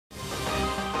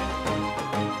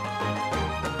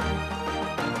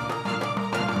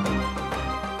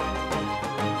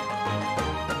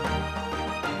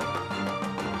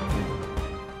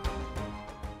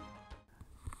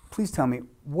please tell me,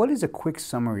 what is a quick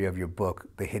summary of your book,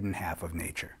 The Hidden Half of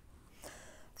Nature?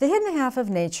 The Hidden Half of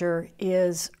Nature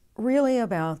is really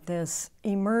about this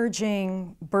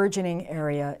emerging, burgeoning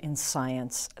area in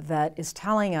science that is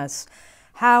telling us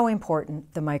how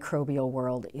important the microbial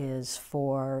world is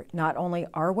for not only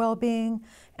our well-being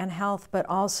and health, but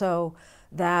also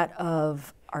that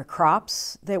of our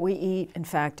crops that we eat. In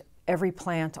fact, every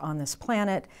plant on this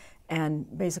planet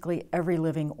and basically every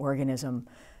living organism.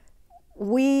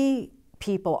 We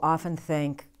people often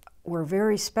think we're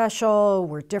very special,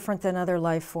 we're different than other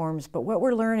life forms, but what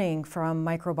we're learning from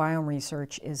microbiome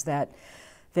research is that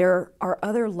there are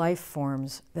other life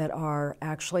forms that are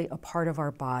actually a part of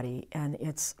our body, and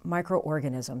it's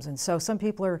microorganisms. And so some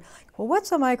people are, well,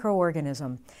 what's a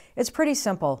microorganism? It's pretty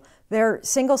simple. They're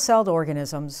single-celled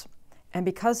organisms, and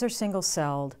because they're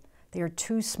single-celled, they are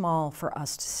too small for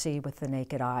us to see with the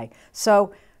naked eye.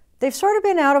 So they've sort of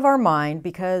been out of our mind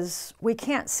because we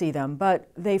can't see them,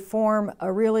 but they form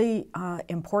a really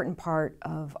important part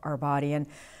of our body. And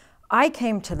I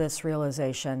came to this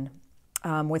realization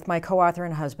with my co-author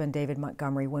and husband, David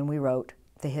Montgomery, when we wrote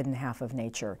The Hidden Half of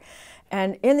Nature.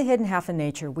 And in The Hidden Half of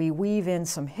Nature, we weave in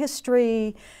some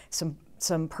history,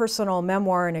 some personal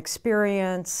memoir and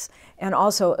experience, and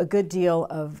also a good deal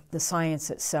of the science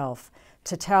itself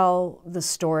to tell the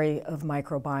story of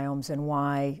microbiomes and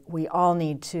why we all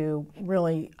need to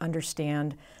really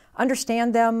understand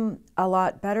them a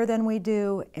lot better than we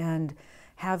do, and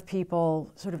have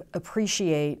people sort of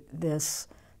appreciate this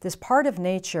part of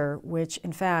nature, which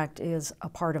in fact is a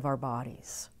part of our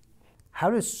bodies. How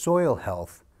does soil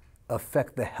health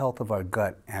affect the health of our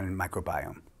gut and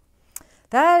microbiome?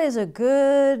 That is a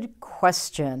good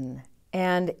question,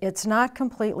 and it's not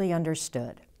completely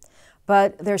understood.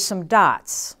 But there's some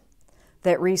dots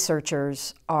that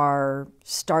researchers are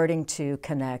starting to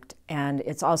connect, and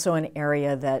it's also an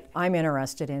area that I'm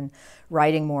interested in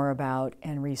writing more about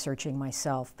and researching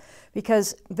myself.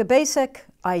 Because the basic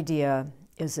idea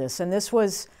is this, and this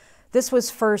was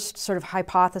first sort of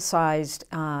hypothesized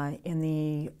in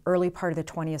the early part of the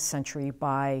 20th century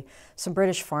by some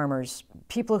British farmers.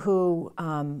 People who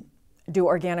do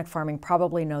organic farming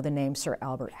probably know the name Sir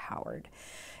Albert Howard.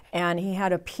 And he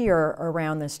had a peer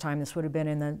around this time, this would have been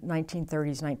in the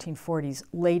 1930s, 1940s,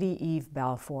 Lady Eve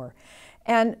Balfour.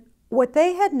 And what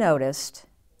they had noticed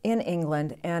in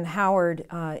England, and Howard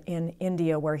in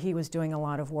India, where he was doing a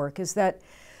lot of work, is that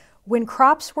when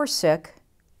crops were sick,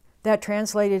 that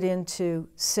translated into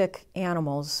sick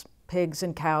animals, pigs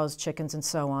and cows, chickens and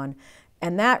so on,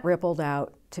 and that rippled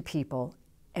out to people.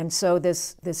 And so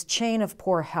this chain of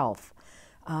poor health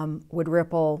would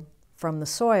ripple from the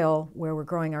soil where we're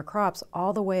growing our crops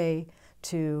all the way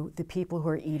to the people who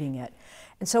are eating it.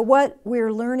 And so what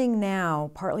we're learning now,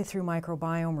 partly through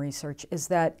microbiome research, is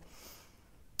that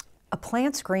a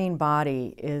plant's green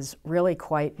body is really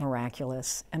quite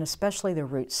miraculous, and especially the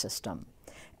root system.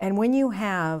 And when you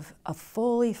have a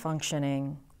fully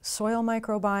functioning soil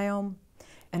microbiome,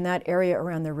 and that area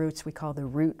around the roots we call the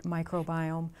root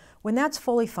microbiome, when that's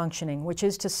fully functioning, which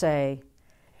is to say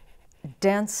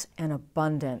dense and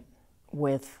abundant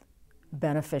with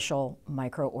beneficial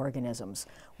microorganisms.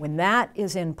 When that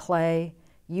is in play,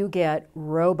 you get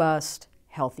robust,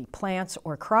 healthy plants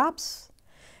or crops,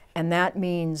 and that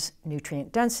means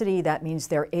nutrient density. That means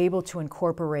they're able to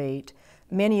incorporate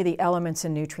many of the elements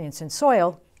and nutrients in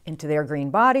soil into their green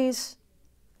bodies.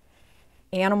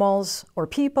 Animals or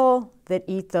people that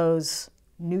eat those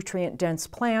nutrient-dense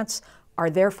plants are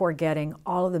therefore getting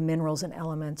all of the minerals and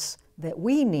elements that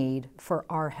we need for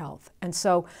our health. And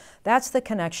so that's the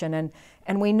connection.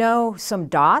 And we know some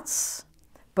dots,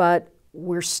 but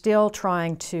we're still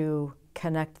trying to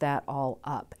connect that all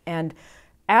up. And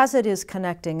as it is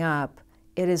connecting up,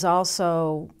 it is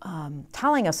also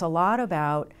telling us a lot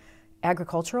about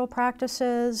agricultural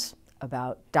practices,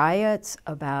 about diets,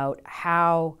 about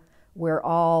how we're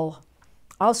all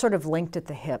sort of linked at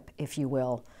the hip, if you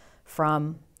will,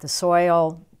 from the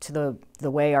soil to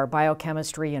the way our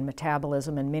biochemistry and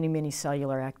metabolism and many, many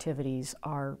cellular activities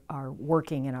are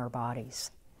working in our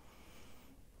bodies.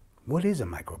 What is a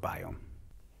microbiome?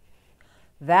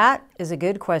 That is a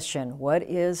good question. What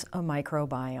is a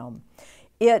microbiome?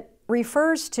 It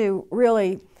refers to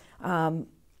really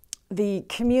the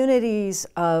communities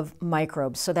of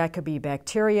microbes. So that could be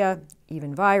bacteria,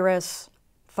 even virus,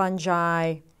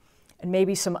 fungi, and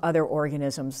maybe some other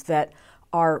organisms that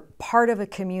are part of a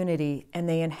community, and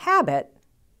they inhabit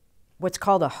what's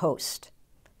called a host.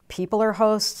 People are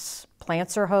hosts,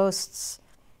 plants are hosts,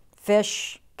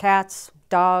 fish, cats,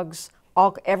 dogs,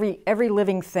 every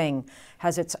living thing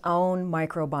has its own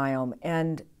microbiome,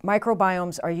 and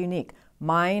microbiomes are unique.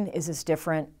 Mine is as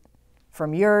different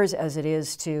from yours as it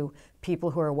is to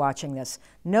people who are watching this.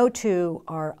 No two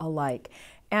are alike.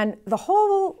 And the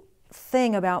whole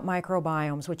thing about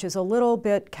microbiomes, which is a little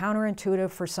bit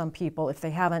counterintuitive for some people if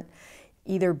they haven't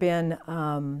either been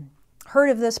heard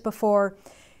of this before,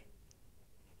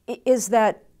 is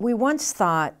that we once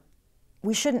thought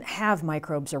we shouldn't have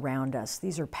microbes around us.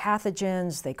 These are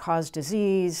pathogens, they cause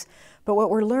disease, but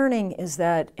what we're learning is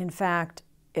that, in fact,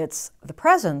 it's the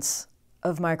presence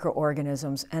of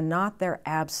microorganisms and not their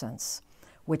absence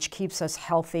which keeps us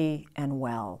healthy and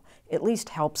well, at least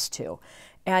helps to.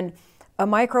 And a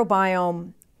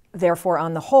microbiome, therefore,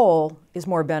 on the whole, is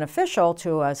more beneficial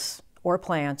to us or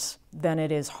plants than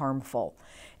it is harmful.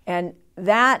 And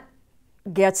that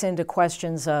gets into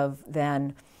questions of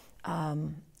then,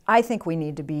 I think we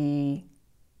need to be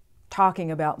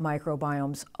talking about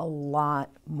microbiomes a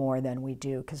lot more than we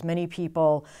do, because many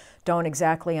people don't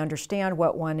exactly understand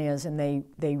what one is, and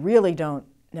they really don't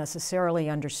necessarily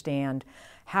understand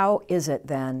how is it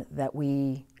then that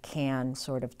we can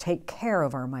sort of take care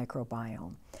of our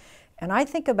microbiome. And I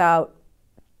think about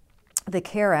the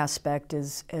care aspect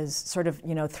as sort of,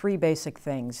 three basic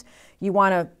things. You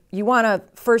want to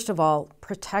first of all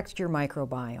protect your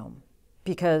microbiome,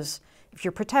 because if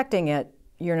you're protecting it,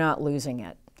 you're not losing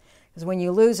it. Because when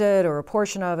you lose it or a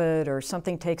portion of it or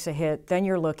something takes a hit, then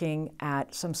you're looking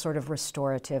at some sort of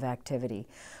restorative activity,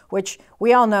 which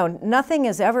we all know nothing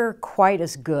is ever quite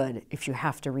as good if you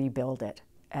have to rebuild it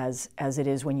as it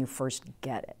is when you first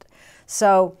get it.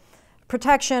 So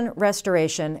protection,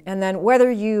 restoration, and then whether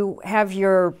you have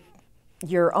your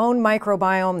own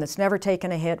microbiome that's never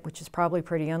taken a hit, which is probably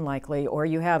pretty unlikely, or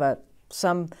you have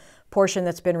some portion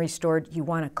that's been restored, you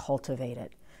want to cultivate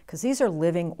it. Because these are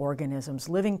living organisms,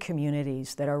 living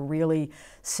communities that are really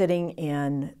sitting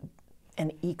in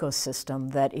an ecosystem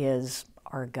that is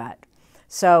our gut.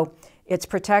 So it's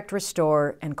protect,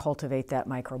 restore, and cultivate that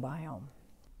microbiome.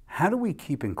 How do we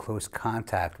keep in close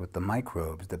contact with the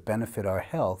microbes that benefit our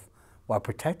health while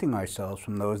protecting ourselves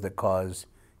from those that cause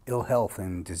ill health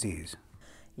and disease?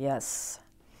 Yes.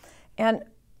 And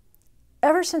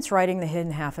ever since writing The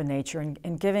Hidden Half of Nature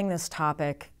and giving this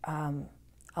topic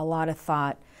a lot of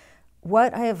thought,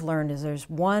 what I have learned is there's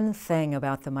one thing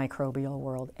about the microbial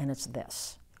world, and it's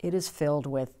this. It is filled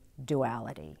with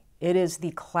duality. It is the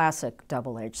classic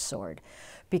double-edged sword.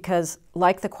 Because,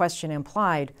 like the question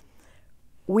implied,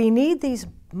 we need these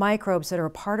microbes that are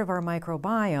a part of our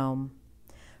microbiome,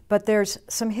 but there's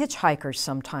some hitchhikers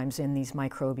sometimes in these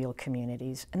microbial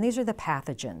communities, and these are the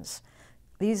pathogens.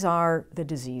 These are the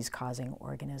disease-causing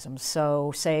organisms.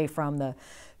 So, say from the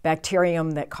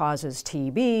bacterium that causes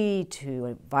TB to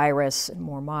a virus in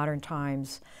more modern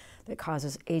times that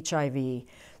causes HIV.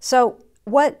 So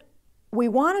what we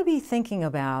want to be thinking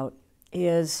about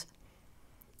is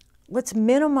let's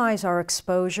minimize our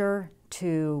exposure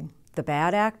to the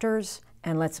bad actors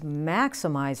and let's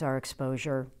maximize our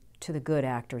exposure to the good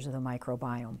actors of the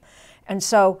microbiome. And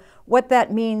so what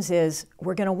that means is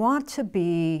we're going to want to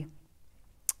be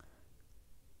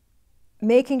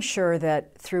making sure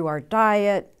that through our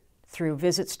diet, through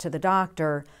visits to the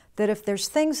doctor, that if there's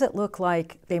things that look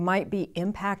like they might be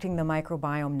impacting the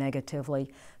microbiome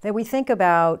negatively, that we think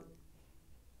about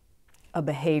a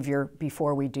behavior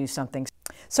before we do something.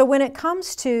 So when it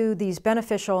comes to these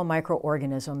beneficial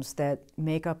microorganisms that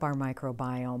make up our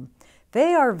microbiome,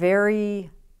 they are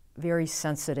very, very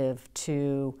sensitive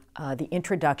to the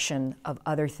introduction of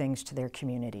other things to their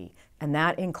community, and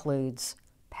that includes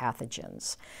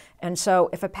pathogens. And so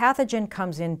if a pathogen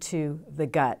comes into the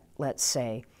gut, let's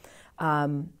say,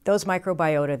 those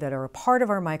microbiota that are a part of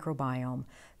our microbiome,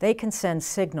 they can send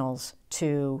signals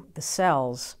to the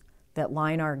cells that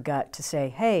line our gut to say,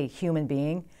 hey, human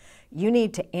being, you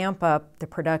need to amp up the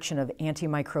production of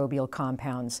antimicrobial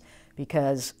compounds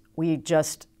because we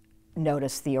just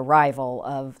noticed the arrival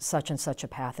of such and such a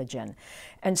pathogen.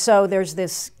 And so there's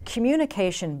this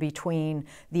communication between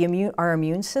our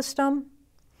immune system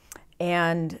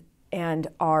and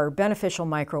our beneficial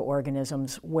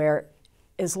microorganisms, where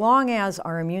as long as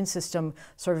our immune system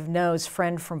sort of knows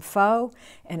friend from foe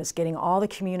and it's getting all the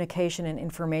communication and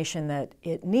information that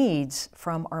it needs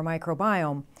from our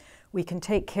microbiome, we can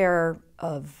take care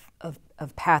of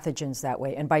pathogens that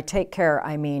way. And by take care,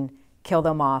 I mean kill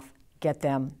them off, get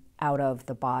them out of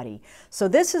the body. So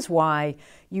this is why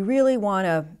you really want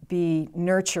to be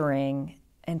nurturing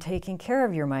and taking care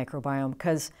of your microbiome,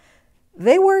 because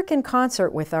they work in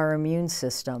concert with our immune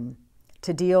system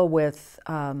to deal with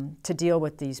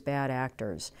these bad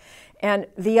actors. And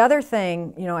the other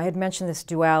thing, I had mentioned this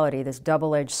duality, this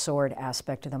double-edged sword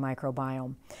aspect of the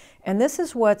microbiome. And this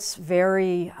is what's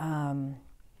very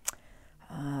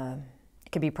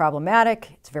It can be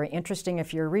problematic. It's very interesting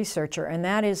if you're a researcher, and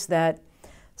that is that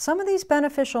some of these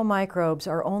beneficial microbes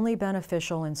are only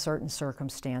beneficial in certain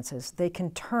circumstances. They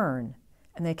can turn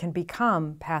and they can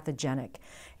become pathogenic.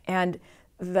 And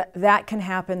that can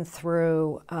happen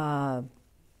through a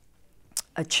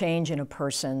change in a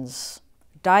person's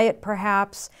diet,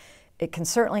 perhaps. It can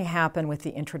certainly happen with the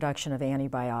introduction of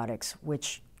antibiotics,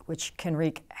 which can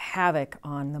wreak havoc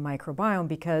on the microbiome,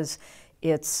 because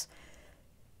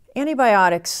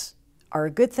antibiotics are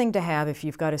a good thing to have if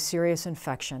you've got a serious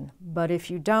infection. But if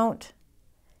you don't,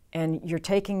 and you're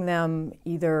taking them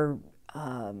either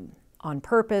on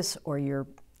purpose or you're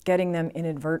getting them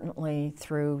inadvertently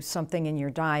through something in your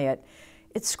diet,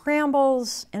 it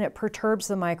scrambles and it perturbs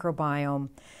the microbiome.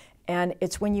 And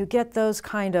it's when you get those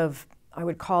kind of, I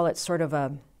would call it sort of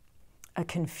a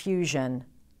confusion,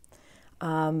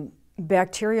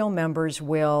 bacterial members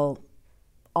will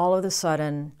all of a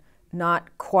sudden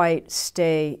not quite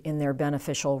stay in their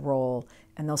beneficial role,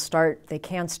 and they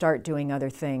can start doing other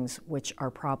things which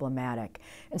are problematic.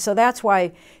 And so that's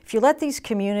why if you let these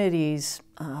communities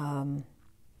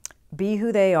be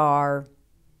who they are,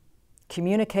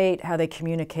 communicate how they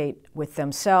communicate with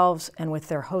themselves and with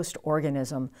their host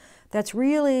organism, that's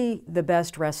really the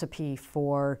best recipe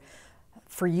for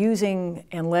using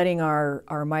and letting our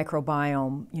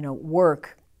microbiome,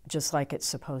 work just like it's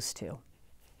supposed to.